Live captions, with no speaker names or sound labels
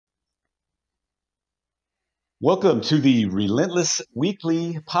Welcome to the Relentless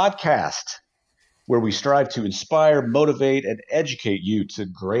Weekly Podcast, where we strive to inspire, motivate, and educate you to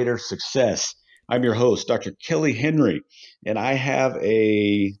greater success. I'm your host, Dr. Kelly Henry, and I have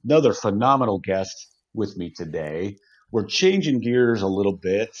another phenomenal guest with me today. We're changing gears a little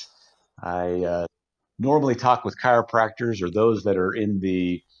bit. I normally talk with chiropractors or those that are in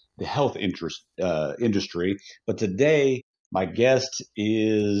the health industry, but today my guest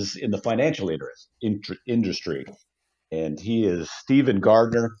is in the financial industry, and he is Stephen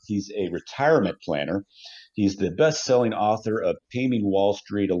Gardner. He's a retirement planner. He's the best-selling author of Taming Wall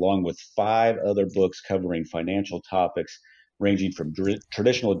Street, along with 5 other books covering financial topics ranging from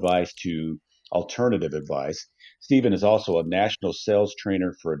traditional advice to alternative advice. Stephen is also a national sales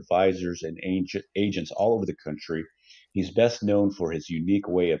trainer for advisors and agents all over the country. He's best known for his unique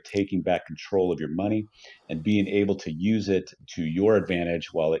way of taking back control of your money and being able to use it to your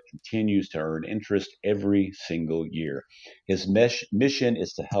advantage while it continues to earn interest every single year. His mission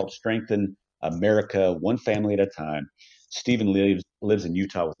is to help strengthen America one family at a time. Stephen lives in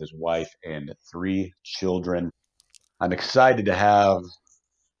Utah with his wife and 3 children. I'm excited to have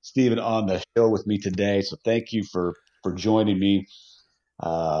Stephen on the show with me today. So thank you for joining me.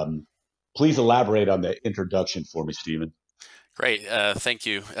 Please elaborate on the introduction for me, Stephen. Great. Thank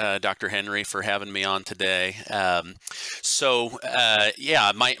you, Dr. Henry, for having me on today. Yeah,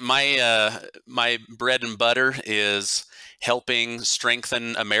 my bread and butter is helping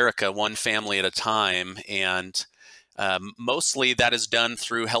strengthen America one family at a time, and mostly that is done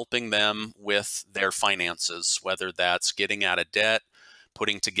through helping them with their finances, whether that's getting out of debt,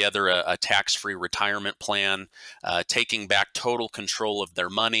 putting together a tax-free retirement plan, taking back total control of their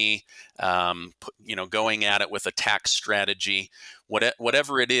money, going at it with a tax strategy.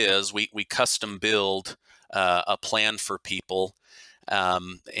 Whatever it is, we custom build a plan for people.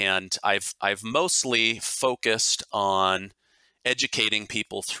 And I've mostly focused on educating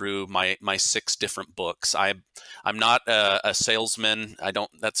people through my 6 different books. I'm not a salesman.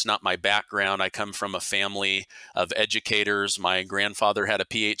 That's not my background. I come from a family of educators. My grandfather had a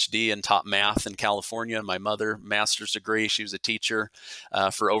PhD and taught math in California. My mother, master's degree. She was a teacher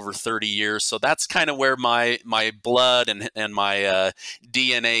for over 30 years. So that's kind of where my blood and my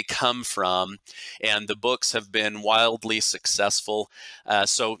DNA come from. And the books have been wildly successful.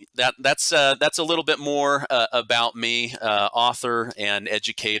 So that's a little bit more about me, author and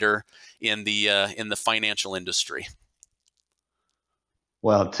educator in the financial industry.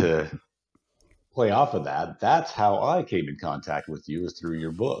 Well, to play off of that, that's how I came in contact with you, is through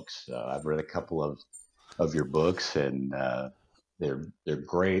your books. I've read a couple of your books, and they're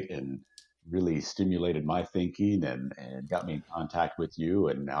great and really stimulated my thinking and got me in contact with you.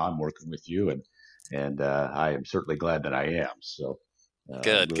 And now I'm working with you, and I am certainly glad that I am. So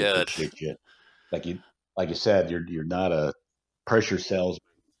Good, really good. appreciate you. Like you said, you're not a pressure salesman,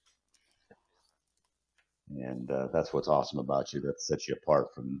 and that's what's awesome about you. That sets you apart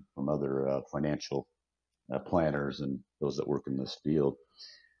from other financial planners and those that work in this field.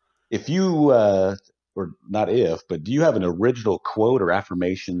 If you or not if, but do you have an original quote or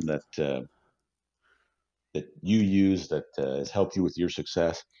affirmation that you use that has helped you with your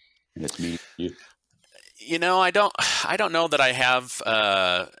success and it's meaning to you? I don't know that I have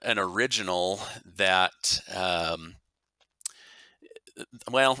an original that.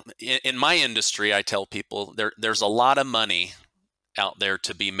 Well, in my industry, I tell people there's a lot of money out there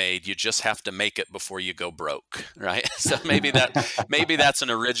to be made. You just have to make it before you go broke, right? So maybe that's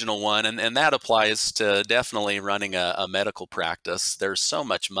an original one, and that applies to definitely running a medical practice. There's so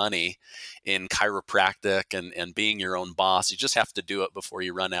much money in chiropractic and being your own boss. You just have to do it before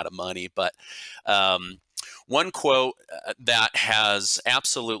you run out of money. But one quote that has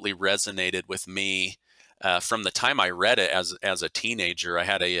absolutely resonated with me from the time I read it as a teenager. I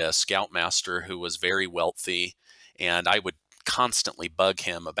had a scoutmaster who was very wealthy, and I would constantly bug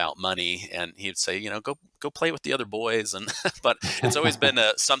him about money, and he'd say, go play with the other boys, and but it's always been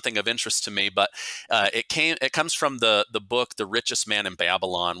something of interest to me. But it comes from the book The Richest Man in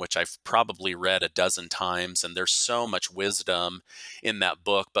Babylon, which I've probably read a dozen times, and there's so much wisdom in that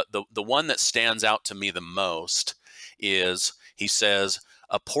book. But the one that stands out to me the most is, he says,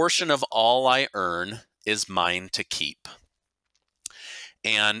 "A portion of all I earn is mine to keep."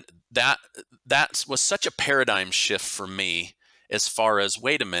 And that was such a paradigm shift for me, as far as,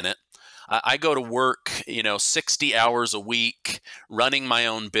 wait a minute, I go to work, 60 hours a week running my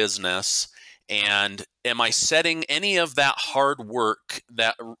own business, and am I setting any of that hard work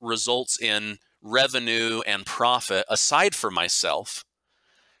that results in revenue and profit aside for myself?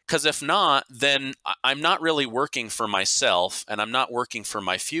 Because if not, then I'm not really working for myself, and I'm not working for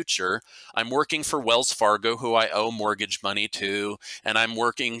my future. I'm working for Wells Fargo, who I owe mortgage money to, and I'm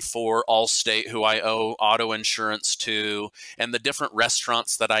working for Allstate, who I owe auto insurance to, and the different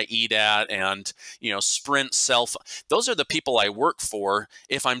restaurants that I eat at, and Sprint, those are the people I work for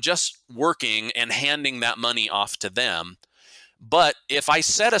if I'm just working and handing that money off to them. But if I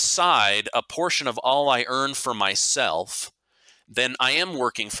set aside a portion of all I earn for myself, then I am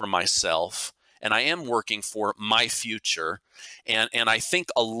working for myself, and I am working for my future. And I think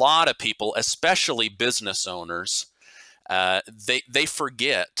a lot of people, especially business owners, they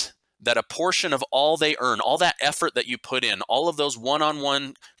forget that a portion of all they earn, all that effort that you put in, all of those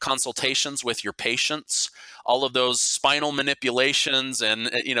one-on-one consultations with your patients, all of those spinal manipulations and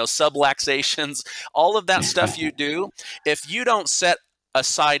subluxations, all of that stuff you do, if you don't set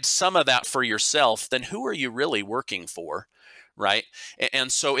aside some of that for yourself, then who are you really working for? Right.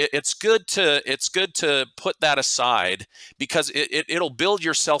 And so it's good to put that aside, because it'll build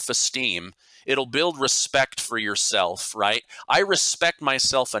your self-esteem. It'll build respect for yourself, right? I respect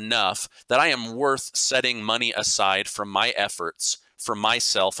myself enough that I am worth setting money aside from my efforts, for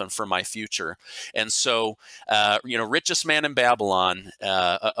myself and for my future. And so, richest man in Babylon,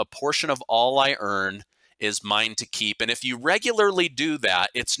 a portion of all I earn is mine to keep. And if you regularly do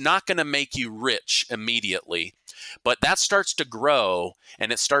that, it's not going to make you rich immediately. But that starts to grow,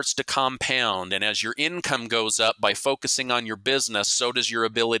 and it starts to compound. And as your income goes up by focusing on your business, so does your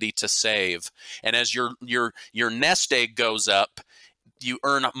ability to save. And as your nest egg goes up, you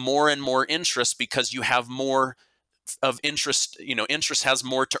earn more and more interest, because you have more of interest. Interest has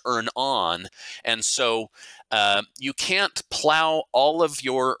more to earn on. And so you can't plow all of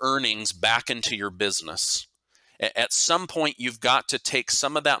your earnings back into your business. At some point, you've got to take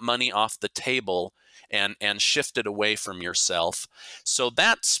some of that money off the table and shift it away from yourself. So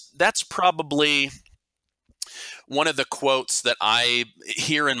that's probably one of the quotes that I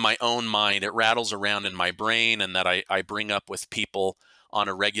hear in my own mind. It rattles around in my brain, and that I bring up with people on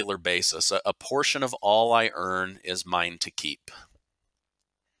a regular basis. A portion of all I earn is mine to keep.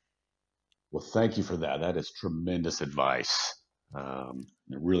 Well, thank you for that. That is tremendous advice. I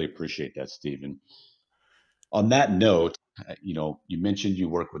really appreciate that, Stephen. On that note, you mentioned you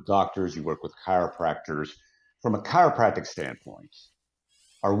work with doctors, you work with chiropractors. From a chiropractic standpoint,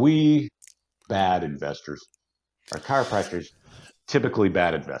 are we bad investors? Are chiropractors typically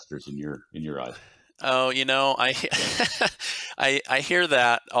bad investors in your eyes? Oh, I I hear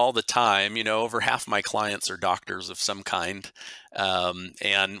that all the time. Over half my clients are doctors of some kind,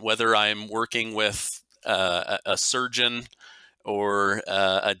 and whether I'm working with a surgeon, or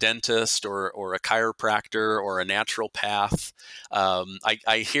a dentist, or a chiropractor, or a naturopath,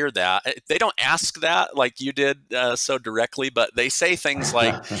 I hear that. They don't ask that like you did so directly, but they say things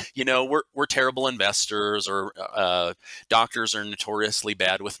like, we're terrible investors, or doctors are notoriously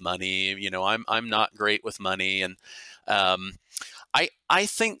bad with money. I'm not great with money, and I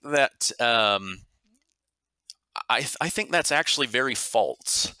think that I think that's actually very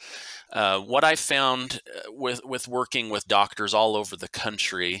false. What I found with working with doctors all over the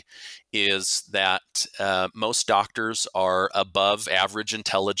country is that most doctors are above average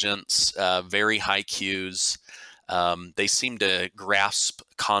intelligence, very high Qs. They seem to grasp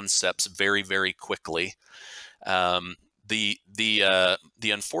concepts very, very quickly. The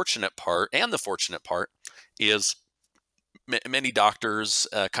unfortunate part, and the fortunate part, is many doctors,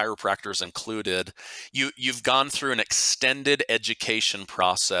 chiropractors included, you've gone through an extended education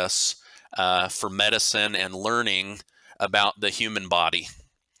process for medicine and learning about the human body,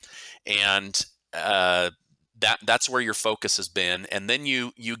 and that's where your focus has been. And then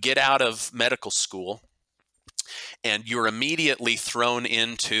you get out of medical school, and you're immediately thrown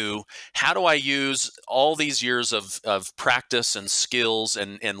into, how do I use all these years of practice and skills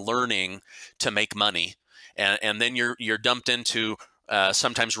and learning to make money? And then you're dumped into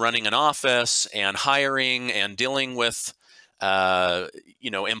sometimes running an office and hiring and dealing with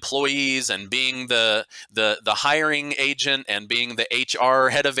employees, and being the hiring agent, and being the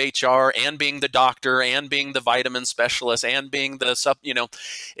head of HR, and being the doctor, and being the vitamin specialist, and being the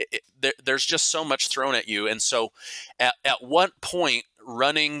there's just so much thrown at you. And so at what point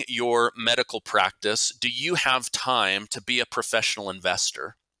running your medical practice do you have time to be a professional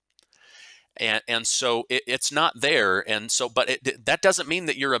investor? And so it's not there. And so, but that doesn't mean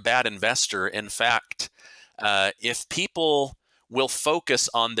that you're a bad investor. In fact, if people will focus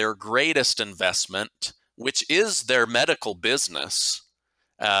on their greatest investment, which is their medical business.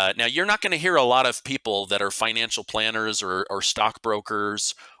 Now, you're not going to hear a lot of people that are financial planners, or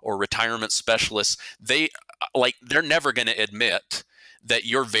stockbrokers, or retirement specialists. They're never going to admit that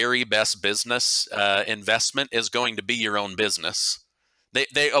your very best business investment is going to be your own business.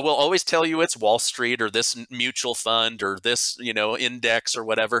 They will always tell you it's Wall Street or this mutual fund or this index or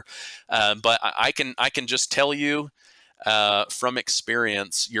whatever, but I can just tell you from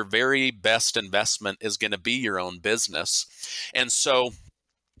experience, your very best investment is going to be your own business. And so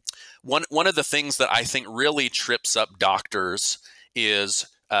one of the things that I think really trips up doctors is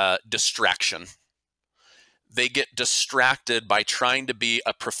distraction. They get distracted by trying to be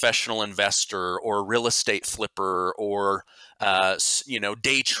a professional investor or a real estate flipper or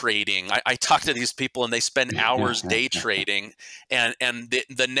day trading. I talk to these people and they spend hours day trading, and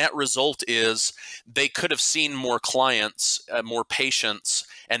the net result is they could have seen more clients, more patients,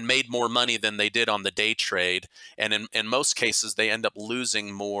 and made more money than they did on the day trade. And in most cases, they end up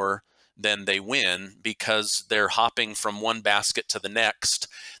losing more than they win because they're hopping from one basket to the next.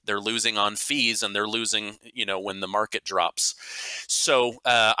 They're losing on fees and they're losing, when the market drops. So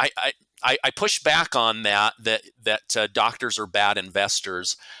I push back on that doctors are bad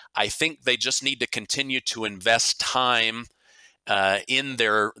investors. I think they just need to continue to invest time in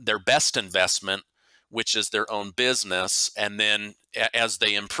their best investment, which is their own business. And then as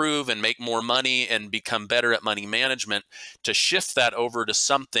they improve and make more money and become better at money management, to shift that over to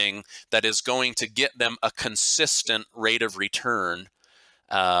something that is going to get them a consistent rate of return,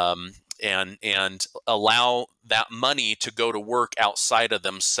 and allow that money to go to work outside of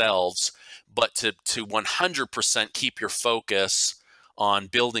themselves, but to 100% keep your focus on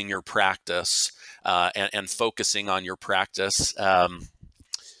building your practice and focusing on your practice. I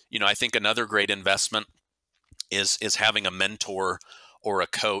think another great investment is having a mentor or a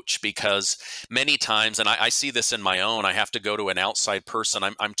coach, because many times, and I see this in my own, I have to go to an outside person.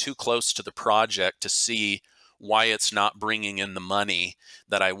 I'm too close to the project to see why it's not bringing in the money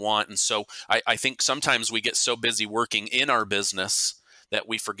that I want. And so I think sometimes we get so busy working in our business that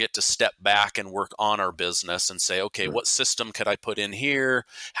we forget to step back and work on our business and say, okay, what system could I put in here?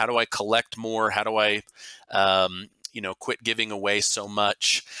 How do I collect more? How do I, quit giving away so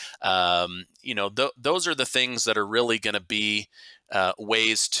much? Those are the things that are really going to be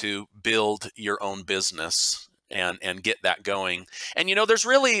ways to build your own business and get that going. And, there's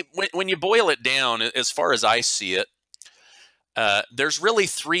really, when you boil it down, as far as I see it, there's really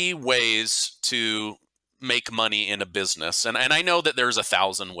three ways to make money in a business. And I know that there's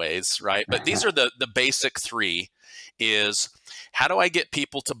 1,000 ways, right? But these are the basic three. Is how do I get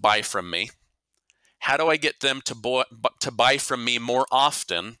people to buy from me? How do I get them to buy from me more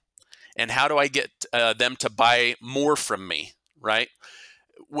often? And how do I get them to buy more from me, right?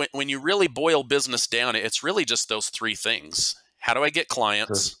 When you really boil business down, it's really just those three things. How do I get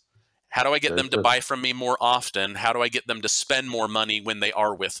clients? Sure. How do I get Very them to true. buy from me more often? How do I get them to spend more money when they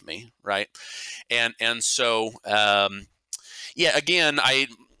are with me, right? And so, again, I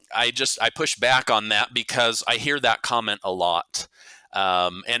push back on that because I hear that comment a lot.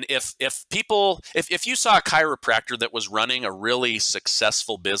 And if you saw a chiropractor that was running a really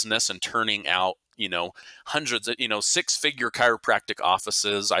successful business and turning out, hundreds of, 6-figure chiropractic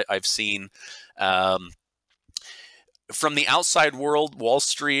offices, I've seen, from the outside world, Wall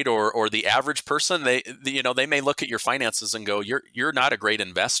Street or the average person, they may look at your finances and go, you're not a great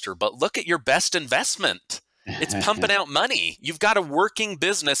investor, but look at your best investment. It's pumping out money. You've got a working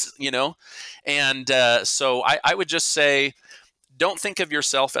business, and so I would just say, don't think of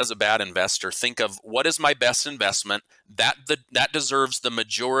yourself as a bad investor. Think of, what is my best investment that deserves the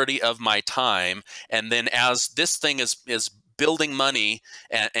majority of my time. And then as this thing is building money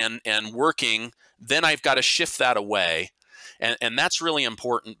and working, then I've got to shift that away. And that's really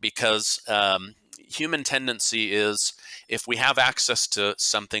important because human tendency is, if we have access to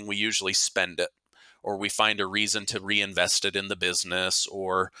something, we usually spend it, or we find a reason to reinvest it in the business,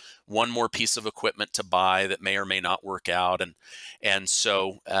 or one more piece of equipment to buy that may or may not work out. And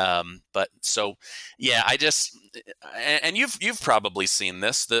so, I just, and you've probably seen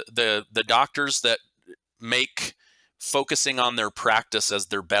this, the doctors that make focusing on their practice as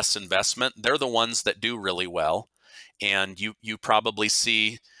their best investment, they're the ones that do really well. And you probably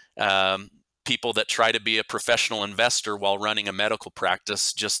see people that try to be a professional investor while running a medical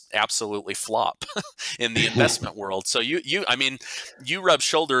practice just absolutely flop in the investment world. So you rub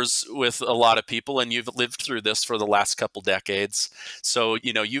shoulders with a lot of people, and you've lived through this for the last couple decades. So,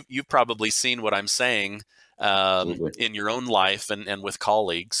 you've probably seen what I'm saying in your own life and with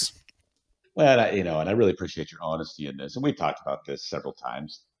colleagues. Well, and I really appreciate your honesty in this. And we talked about this several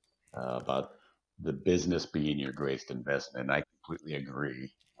times, about the business being your greatest investment. And I completely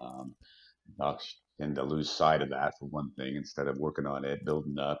agree. Docs tend to lose sight of that, for one thing, instead of working on it,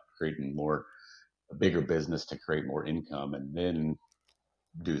 building up, creating a bigger business to create more income. And then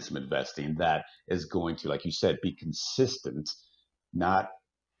do some investing that is going to, like you said, be consistent, not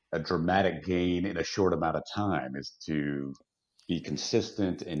a dramatic gain in a short amount of time, is to be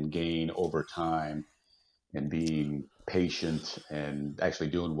consistent and gain over time and being patient and actually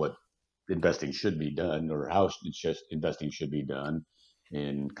doing what investing should be done, or how investing should be done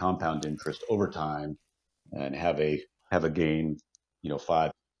in compound interest over time, and have a gain,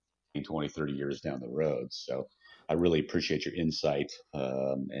 5, 20, 30 years down the road. So I really appreciate your insight,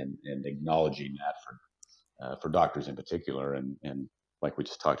 and acknowledging that for doctors in particular, and like we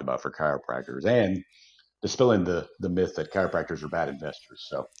just talked about for chiropractors, and dispelling the myth that chiropractors are bad investors.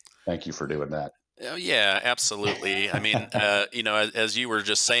 So thank you for doing that. Oh, yeah, absolutely. I mean, as you were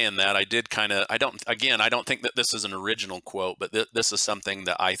just saying that, I did kind of, I don't think that this is an original quote, but this is something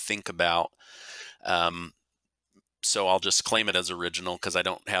that I think about. Um, so I'll just claim it as original because I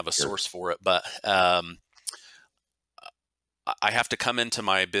don't have a Sure. source for it. But I have to come into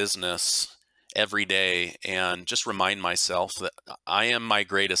my business every day and just remind myself that I am my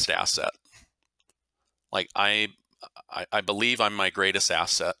greatest asset. Like I believe I'm my greatest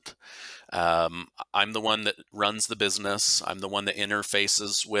asset. I'm the one that runs the business. I'm the one that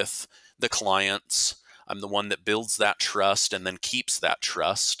interfaces with the clients. I'm the one that builds that trust and then keeps that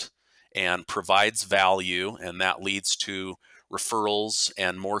trust and provides value. And that leads to referrals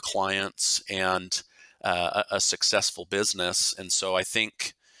and more clients and a successful business. And so I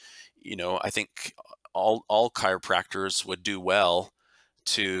think all chiropractors would do well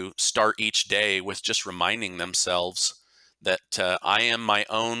to start each day with just reminding themselves that I am my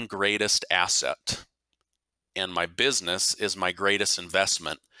own greatest asset and my business is my greatest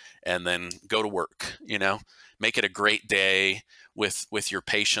investment, and then go to work, make it a great day with your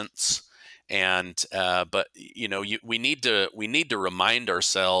patients. And but we need to remind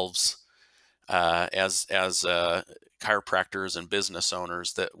ourselves as chiropractors and business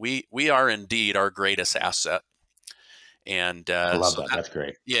owners that we are indeed our greatest asset. And I love so that. That's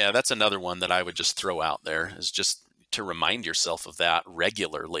great. yeah, that's another one that I would just throw out there, is just to remind yourself of that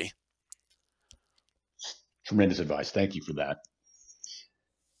regularly. Tremendous advice. Thank you for that.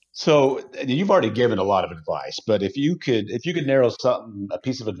 So you've already given a lot of advice, but if you could narrow a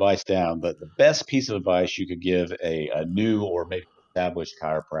piece of advice down, but the best piece of advice you could give a new or maybe established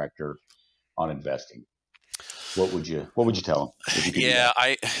chiropractor on investing, what would you tell them if you could do Yeah,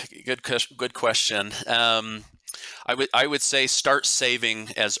 that? good question. I would say start saving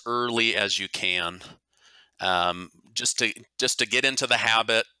as early as you can, just to get into the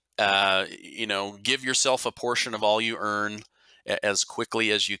habit. Give yourself a portion of all you earn as quickly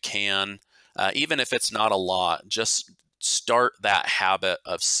as you can, even if it's not a lot. Just start that habit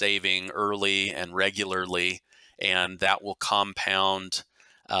of saving early and regularly, and that will compound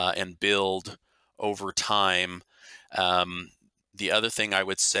and build over time. The other thing I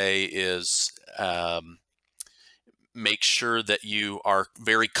would say is make sure that you are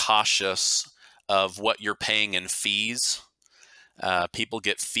very cautious of what you're paying in fees. People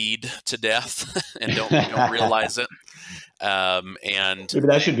get feed to death and don't realize it. And Maybe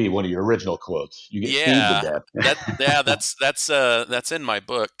that should be one of your original quotes. You get feed to yeah, death. that's in my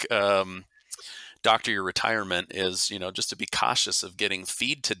book. Doctor Your Retirement is, just to be cautious of getting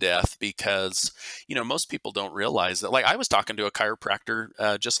feed to death, because, most people don't realize that. Like, I was talking to a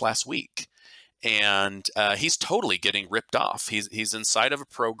chiropractor just last week, and he's totally getting ripped off. He's inside of a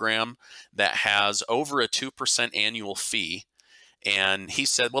program that has over a 2% annual fee. And he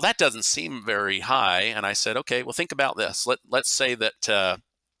said, well, that doesn't seem very high. And I said, okay, well, think about this. Let's say that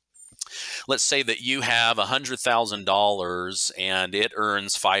you have $100,000 and it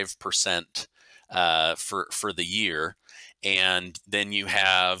earns 5% for the year, and then you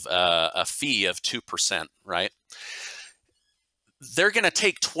have a fee of 2%, right? They're going to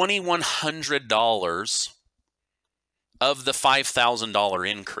take $2,100 of the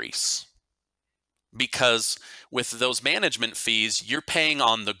 $5,000 increase, because with those management fees, you're paying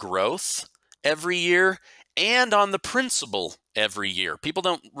on the growth every year and on the principal every year. People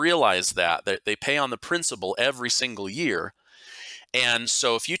don't realize that they pay on the principal every single year. And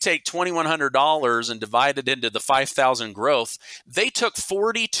so if you take $2,100 and divide it into the 5,000 growth, they took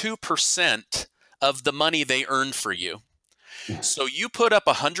 42% of the money they earned for you. So you put up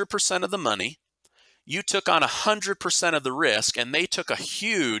 100% of the money, you took on 100% of the risk, and they took a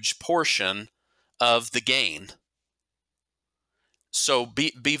huge portion of the gain. So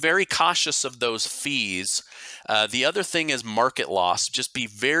be very cautious of those fees. The other thing is market loss. Just be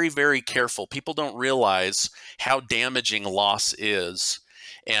very, very careful. People don't realize how damaging loss is.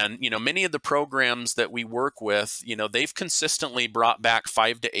 And, many of the programs that we work with, they've consistently brought back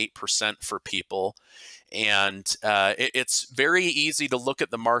 5 to 8% for people. And it's very easy to look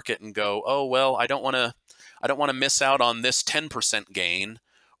at the market and go, oh, well, I don't want to miss out on this 10% gain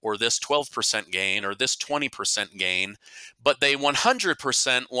or this 12% gain or this 20% gain, but they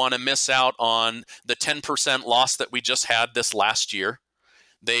 100% want to miss out on the 10% loss that we just had this last year.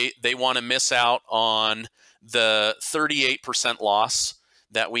 They want to miss out on the 38% loss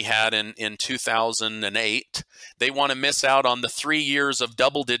that we had in 2008. They want to miss out on the 3 years of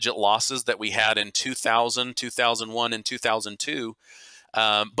double-digit losses that we had in 2000, 2001, and 2002.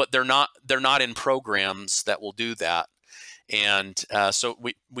 But they're not in programs that will do that. And so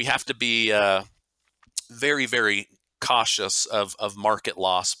we have to be very, very cautious of market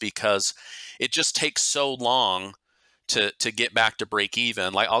loss, because it just takes so long to get back to break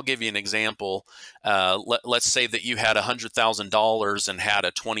even. Like, I'll give you an example. Let's say that you had $100,000 and had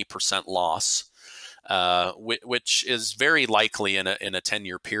a 20% loss, which is very likely in a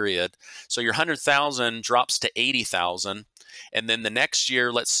 10-year period. So your 100,000 drops to 80,000, and then the next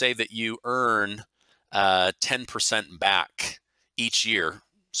year, let's say that you earn 10% back each year.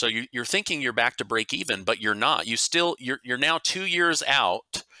 So you're thinking you're back to break even, but you're not. You're now 2 years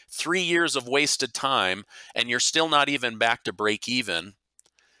out, 3 years of wasted time, and you're still not even back to break even,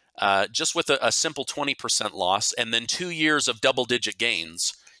 just with a simple 20% loss, and then 2 years of double-digit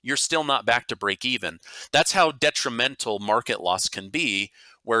gains. You're still not back to break even. That's how detrimental market loss can be,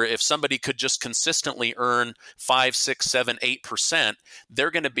 where if somebody could just consistently earn 5, 6, 7, 8%, they're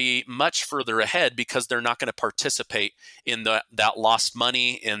going to be much further ahead, because they're not going to participate in that lost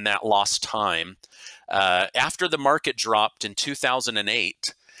money, in that lost time. After the market dropped in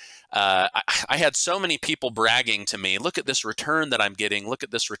 2008, I had so many people bragging to me, look at this return that I'm getting, look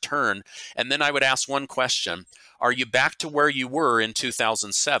at this return. And then I would ask one question: are you back to where you were in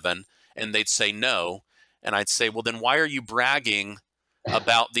 2007? And they'd say no. And I'd say, well, then why are you bragging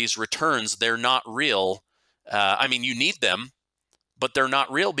about these returns? They're not real. I mean, you need them, but they're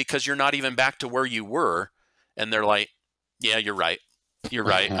not real, because you're not even back to where you were. And they're like, yeah, you're right. You're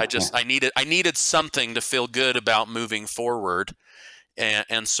right. I needed something to feel good about moving forward.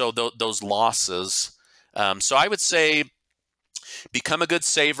 And so those losses. So I would say, become a good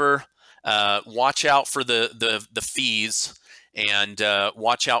saver. Watch out for the fees, and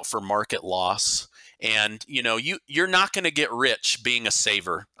watch out for market loss. And you're not going to get rich being a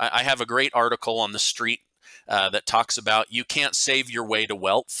saver. I have a great article on the street that talks about, you can't save your way to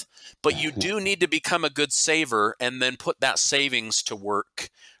wealth, but you do need to become a good saver, and then put that savings to work,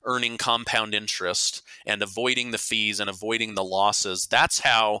 earning compound interest and avoiding the fees and avoiding the losses. That's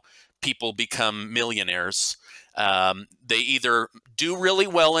how people become millionaires. They either do really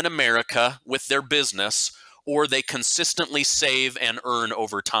well in America with their business, or they consistently save and earn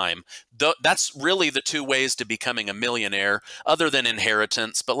over time. That's really the two ways to becoming a millionaire, other than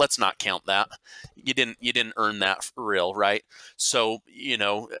inheritance, but let's not count that. You didn't earn that for real, right? So,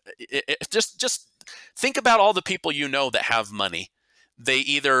 just think about all the people that have money. They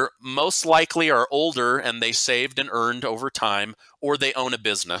either most likely are older and they saved and earned over time, or they own a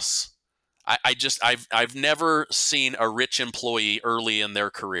business. I've never seen a rich employee early in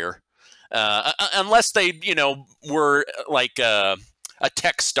their career. Unless they, were like a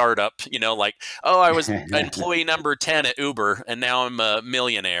tech startup, like, oh, I was employee number 10 at Uber and now I'm a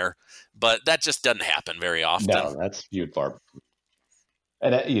millionaire. But that just doesn't happen very often. No, that's few and far.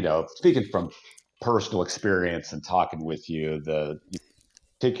 And, speaking from personal experience and talking with you,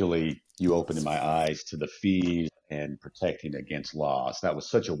 particularly you opened my eyes to the fees and protecting against loss. That was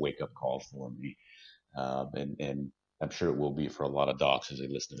such a wake-up call for me. And I'm sure it will be for a lot of docs as they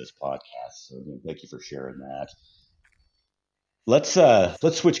listen to this podcast. So again, thank you for sharing that.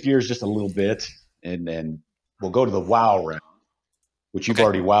 Let's switch gears just a little bit, and then we'll go to the wow round, which you've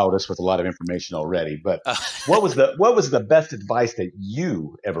already wowed us with a lot of information already. But what was the best advice that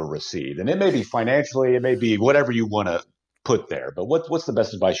you ever received? And it may be financially, it may be whatever you want to put there. But what's the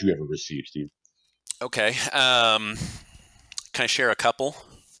best advice you ever received, Steve? Okay. Can I share a couple?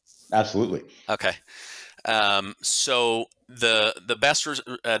 Absolutely. Okay. So the best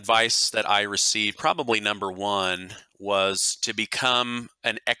advice that I received, probably number one, was to become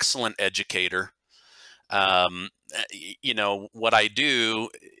an excellent educator. What I do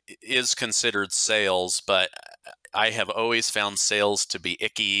is considered sales, but I have always found sales to be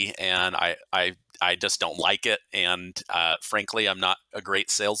icky, and I just don't like it. And frankly, I'm not a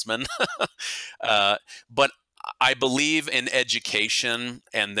great salesman. But I believe in education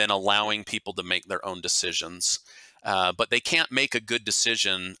and then allowing people to make their own decisions. But they can't make a good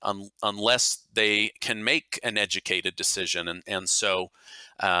decision unless they can make an educated decision. And so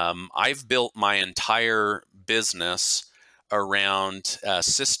I've built my entire business around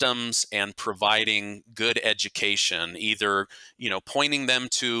systems and providing good education, either, pointing them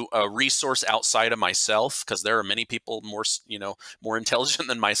to a resource outside of myself, because there are many people more intelligent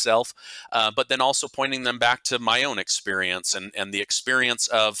than myself, but then also pointing them back to my own experience and the experience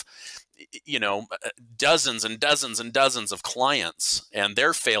of dozens and dozens and dozens of clients and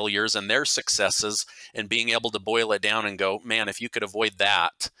their failures and their successes, and being able to boil it down and go, man, if you could avoid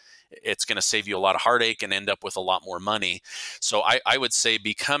that, it's going to save you a lot of heartache and end up with a lot more money. So I would say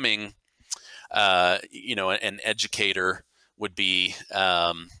becoming, an educator would be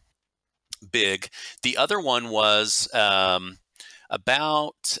big. The other one was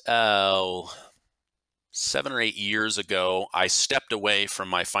about 7 or 8 years ago, I stepped away from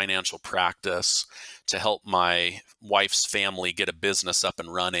my financial practice to help my wife's family get a business up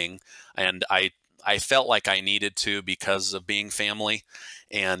and running. And I felt like I needed to because of being family.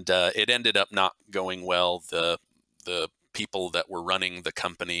 And it ended up not going well. The people that were running the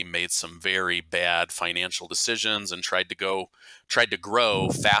company made some very bad financial decisions and tried to grow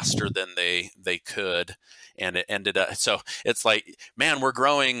faster than they could. And it ended up, so it's like, man, we're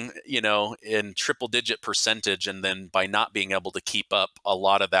growing, in triple digit percentage. And then by not being able to keep up, a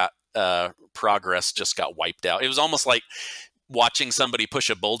lot of that progress just got wiped out. It was almost like watching somebody push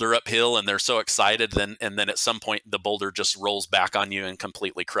a boulder uphill and they're so excited, and then at some point the boulder just rolls back on you and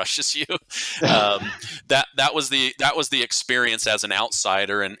completely crushes you. That was the experience as an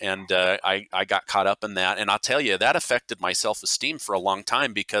outsider, and I got caught up in that. And I'll tell you, that affected my self-esteem for a long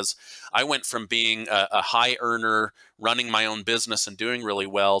time, because I went from being a high earner, running my own business and doing really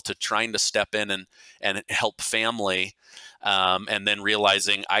well, to trying to step in and help family. And then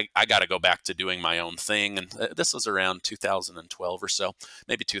realizing I got to go back to doing my own thing. And this was around 2012 or so,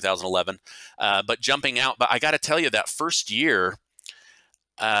 maybe 2011. But jumping out, but I got to tell you, that first year,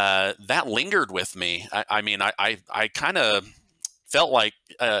 that lingered with me. I kind of felt like,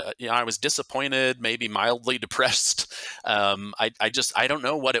 I was disappointed, maybe mildly depressed. I don't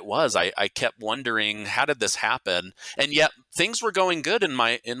know what it was. I kept wondering, how did this happen? And yet things were going good in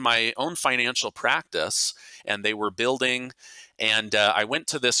my own financial practice, and they were building. And I went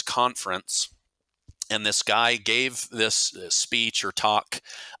to this conference, and this guy gave this speech or talk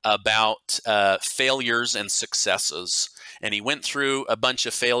about failures and successes. And he went through a bunch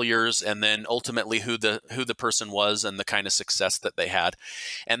of failures, and then ultimately who the person was and the kind of success that they had.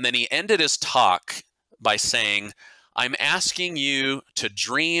 And then he ended his talk by saying, "I'm asking you to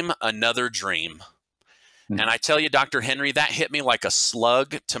dream another dream." And I tell you, Dr. Henry, that hit me like a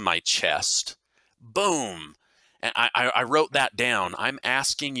slug to my chest. Boom. And I wrote that down. I'm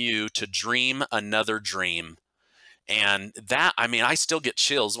asking you to dream another dream. And that, I still get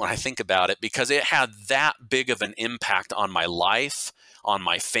chills when I think about it, because it had that big of an impact on my life, on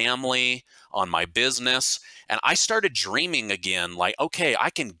my family, on my business. And I started dreaming again, like, okay,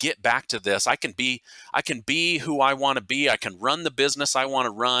 I can get back to this. I can be who I want to be. I can run the business I want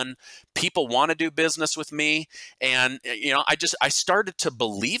to run. People want to do business with me. And, I started to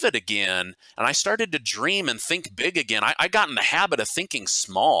believe it again. And I started to dream and think big again. I got in the habit of thinking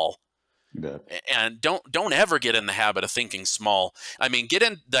small. Yeah. And don't ever get in the habit of thinking small. Get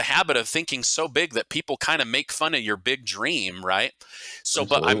in the habit of thinking so big that people kind of make fun of your big dream, right? So,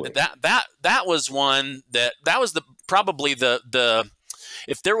 Absolutely. but that was one that was probably the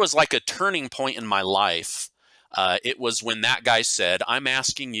if there was like a turning point in my life, it was when that guy said, "I'm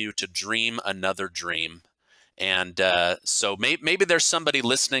asking you to dream another dream." And so maybe there's somebody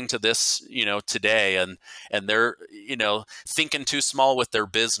listening to this, today, and they're, thinking too small with their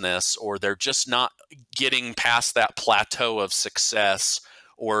business, or they're just not getting past that plateau of success,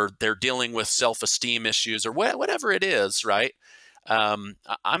 or they're dealing with self-esteem issues, or whatever it is, right? I'm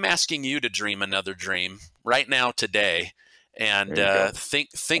asking you to dream another dream right now, today, and think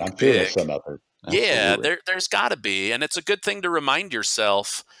I'm sure there's big. some out there. Yeah, Absolutely. there's got to be, and it's a good thing to remind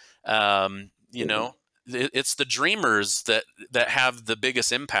yourself. It's the dreamers that have the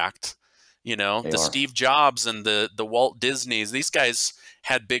biggest impact. They The are. Steve Jobs and the Walt Disneys. These guys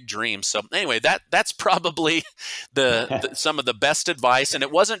had big dreams. So anyway, that's probably some of the best advice. And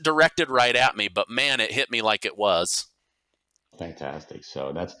it wasn't directed right at me, but man, it hit me like it was. Fantastic.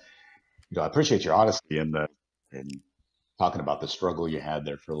 So that's, I appreciate your honesty in talking about the struggle you had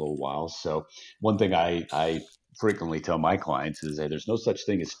there for a little while. So one thing I frequently tell my clients is, hey, there's no such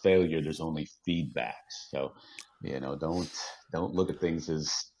thing as failure. There's only feedback. So, don't look at things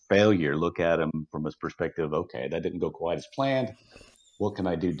as failure. Look at them from a perspective. Okay, that didn't go quite as planned. What can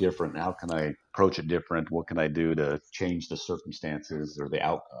I do different? How can I approach it different? What can I do to change the circumstances or the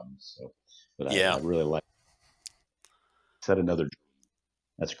outcomes? So, but I Yeah. really like set another.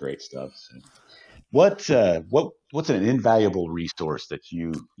 That's great stuff. So. what's an invaluable resource that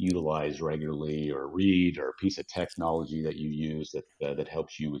you utilize regularly, or read, or a piece of technology that you use that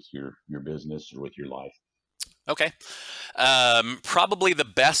helps you with your business or with your life? Okay. Probably the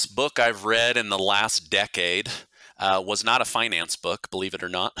best book I've read in the last decade was not a finance book, believe it or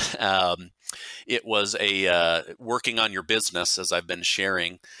not. It was a working on your business, as I've been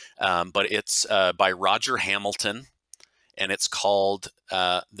sharing, but it's by Roger Hamilton, and it's called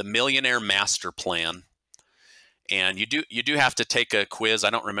The Millionaire Master Plan. And you do have to take a quiz. I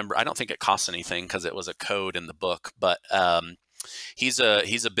don't remember. I don't think it costs anything because it was a code in the book. But he's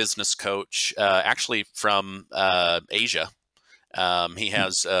a business coach, actually from Asia. He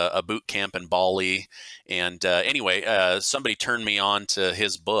has a boot camp in Bali. And anyway, somebody turned me on to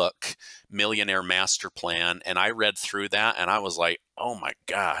his book, Millionaire Master Plan, and I read through that, and I was like, oh my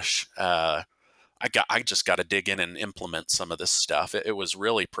gosh. I just got to dig in and implement some of this stuff. It was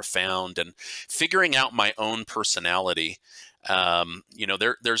really profound, and figuring out my own personality.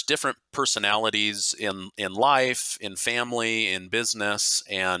 There's different personalities in life, in family, in business,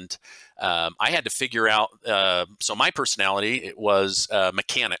 and I had to figure out. So my personality, it was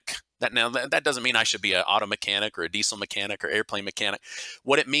mechanic. That doesn't mean I should be an auto mechanic or a diesel mechanic or airplane mechanic.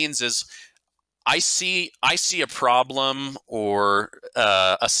 What it means is I see a problem or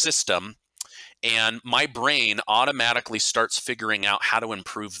a system, and my brain automatically starts figuring out how to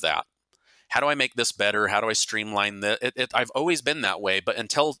improve that. How do I make this better? How do I streamline I've always been that way, but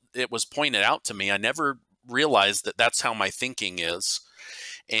until it was pointed out to me, I never realized that that's how my thinking is.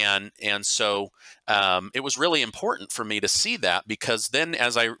 And so it was really important for me to see that, because then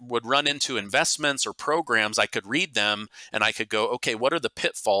as I would run into investments or programs, I could read them and I could go, okay, what are the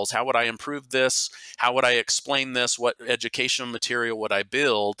pitfalls? How would I improve this? How would I explain this? What educational material would I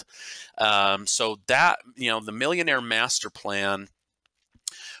build? So that, the Millionaire Master Plan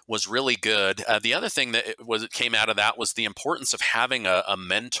was really good. The other thing that came out of that was the importance of having a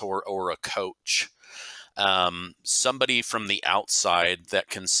mentor or a coach. Somebody from the outside that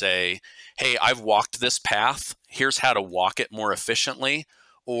can say, hey, I've walked this path. Here's how to walk it more efficiently.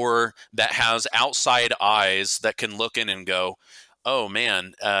 Or that has outside eyes that can look in and go, oh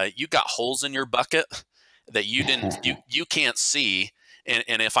man, you got holes in your bucket that you can't see.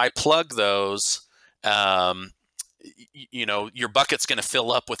 And if I plug those, your bucket's going to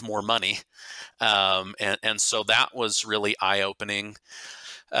fill up with more money. And so that was really eye-opening.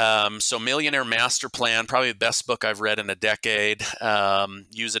 So Millionaire Master Plan, probably the best book I've read in a decade.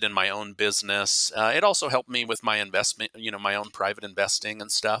 Use it in my own business. It also helped me with my investment, my own private investing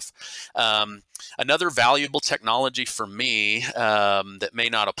and stuff. Another valuable technology for me that may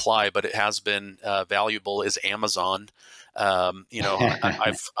not apply, but it has been valuable, is Amazon. I've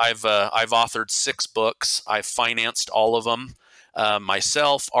authored 6 books. I've financed all of them.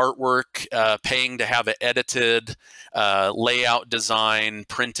 Myself, artwork, paying to have it edited, layout, design,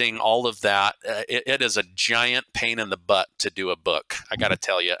 printing, all of that. It is a giant pain in the butt to do a book, I got to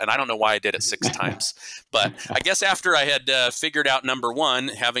tell you. And I don't know why I did it 6 times. But I guess after I had figured out, number one,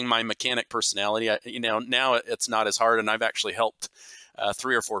 having my mechanic personality, now it's not as hard. And I've actually helped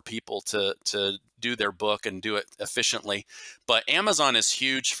 3 or 4 people to do their book and do it efficiently. But Amazon is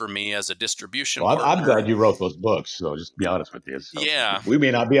huge for me as a distribution partner. I'm glad you wrote those books. So just to be honest with you. So yeah. We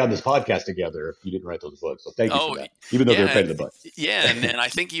may not be on this podcast together if you didn't write those books. So thank you for that, even though they're a pain in the butt. Yeah. And I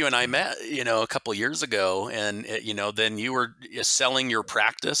think you and I met, a couple of years ago, and, then you were selling your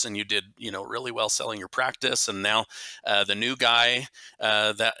practice, and you did, really well selling your practice. And now the new guy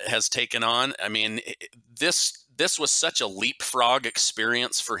that has taken on, this was such a leapfrog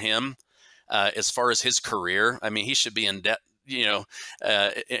experience for him. As far as his career, he should be in debt,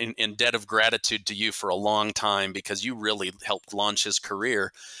 in debt of gratitude to you for a long time, because you really helped launch his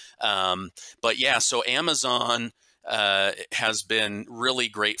career. But yeah, so Amazon has been really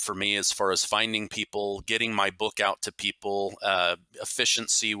great for me as far as finding people, getting my book out to people,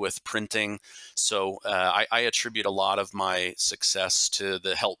 efficiency with printing. So I attribute a lot of my success to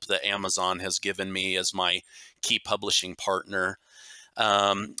the help that Amazon has given me as my key publishing partner.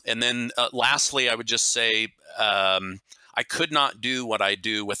 And then lastly, I would just say I could not do what I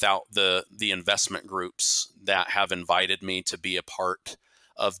do without the investment groups that have invited me to be a part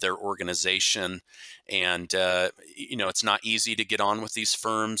of their organization. And, it's not easy to get on with these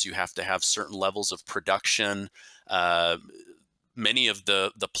firms. You have to have certain levels of production. Many of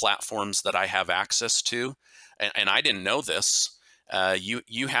the platforms that I have access to, and I didn't know this,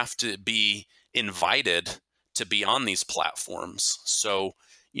 you have to be invited to be on these platforms. So,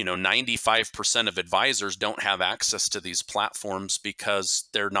 95% of advisors don't have access to these platforms because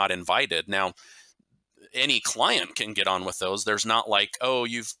they're not invited. Now, any client can get on with those. There's not like, oh,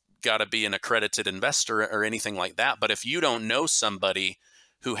 you've got to be an accredited investor or anything like that. But if you don't know somebody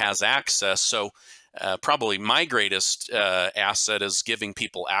who has access, so probably my greatest asset is giving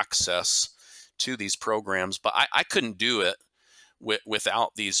people access to these programs. But I couldn't do it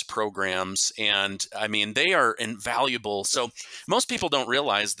without these programs. And I mean, they are invaluable. So most people don't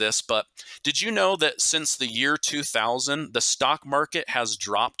realize this, but did you know that since the year 2000, the stock market has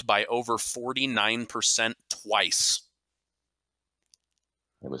dropped by over 49% twice?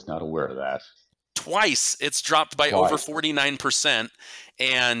 I was not aware of that. Twice it's dropped by over 49%.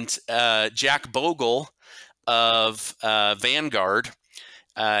 And Jack Bogle of Vanguard,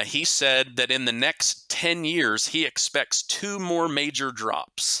 he said that in the next 10 years, he expects 2 more major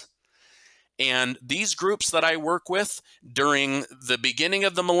drops. And these groups that I work with during the beginning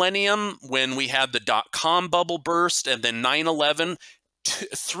of the millennium, when we had the dot-com bubble burst and then 9/11,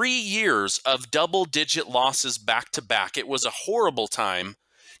 3 years of double-digit losses back to back. It was a horrible time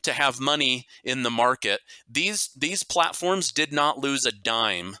to have money in the market. These platforms did not lose a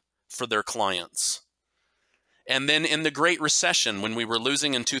dime for their clients. And then in the Great Recession, when we were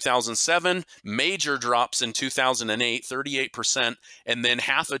losing in 2007, major drops in 2008, 38%, and then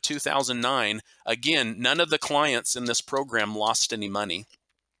half of 2009, again, none of the clients in this program lost any money.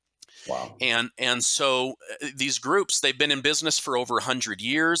 Wow. And so these groups, they've been in business for over 100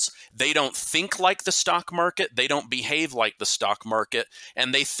 years. They don't think like the stock market. They don't behave like the stock market.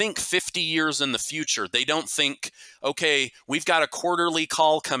 And they think 50 years in the future. They don't think, okay, we've got a quarterly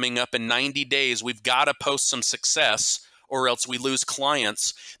call coming up in 90 days. We've got to post some success or else we lose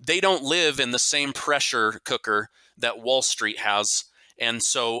clients. They don't live in the same pressure cooker that Wall Street has. And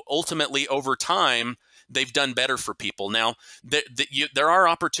so ultimately over time, they've done better for people. Now, there are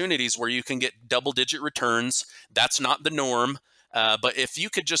opportunities where you can get double-digit returns. That's not the norm. But if you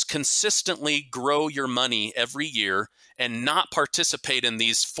could just consistently grow your money every year and not participate in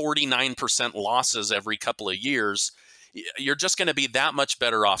these 49% losses every couple of years, you're just going to be that much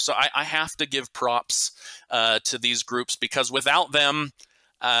better off. So I have to give props to these groups, because without them,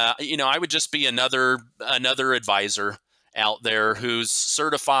 I would just be another advisor out there who's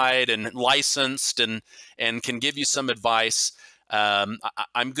certified and licensed and can give you some advice. I'm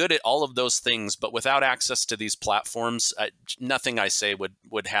good at all of those things, but without access to these platforms, nothing I say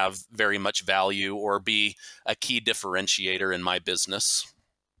would have very much value or be a key differentiator in my business.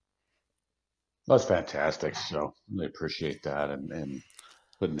 That's fantastic. So really appreciate that and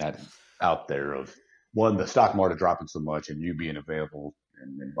putting that out there of, one, the stock market dropping so much and you being available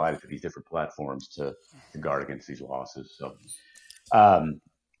and invited to these different platforms to guard against these losses. So I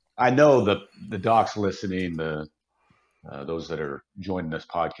know the docs listening, those that are joining this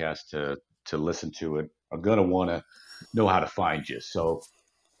podcast to listen to it are going to want to know how to find you. So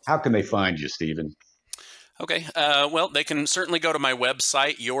how can they find you, Stephen? Okay. Well, they can certainly go to my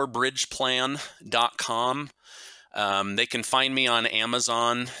website, yourbridgeplan.com. They can find me on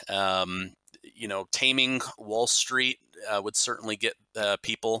Amazon. Taming Wall Street would certainly get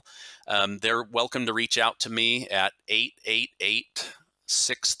people. They're welcome to reach out to me at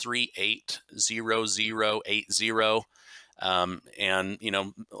 888-638-0080. And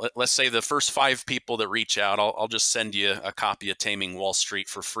let's say the first 5 people that reach out, I'll just send you a copy of Taming Wall Street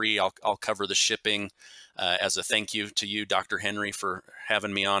for free. I'll cover the shipping as a thank you to you, Dr. Henry, for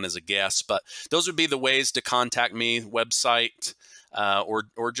having me on as a guest. But those would be the ways to contact me: website,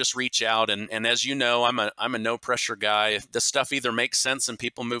 or just reach out. And as you know, I'm a no pressure guy. This stuff either makes sense and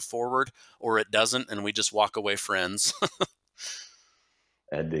people move forward, or it doesn't, and we just walk away friends.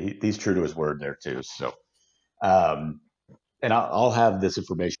 And he's true to his word there too. So, and I'll have this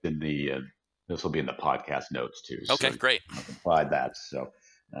information in this will be in the podcast notes too. Okay, so great. I'll provide that. So,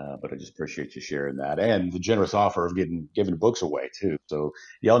 but I just appreciate you sharing that and the generous offer of giving books away too. So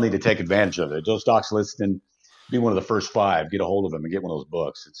y'all need to take advantage of it. Those docs listening, be one of the first 5. Get a hold of them and get one of those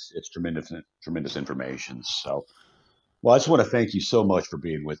books. It's tremendous information. So, well, I just want to thank you so much for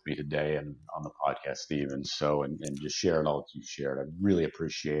being with me today and on the podcast, Stephen. So, and just sharing all that you've shared. I really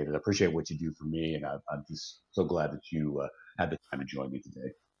appreciate it. I appreciate what you do for me, and I'm just so glad that you had the time to join me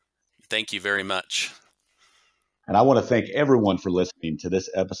today. Thank you very much. And I want to thank everyone for listening to this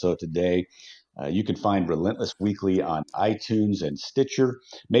episode today. You can find Relentless Weekly on iTunes and Stitcher.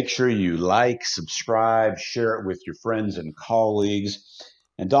 Make sure you like, subscribe, share it with your friends and colleagues.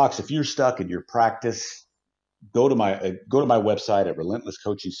 And docs, if you're stuck in your practice, go to my website at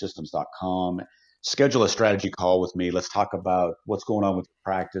relentlesscoachingsystems.com. Schedule a strategy call with me. Let's talk about what's going on with your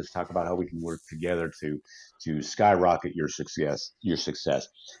practice. Talk about how we can work together to skyrocket your success.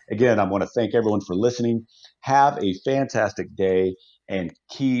 Again, I want to thank everyone for listening. Have a fantastic day and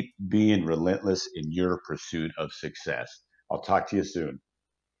keep being relentless in your pursuit of success. I'll talk to you soon.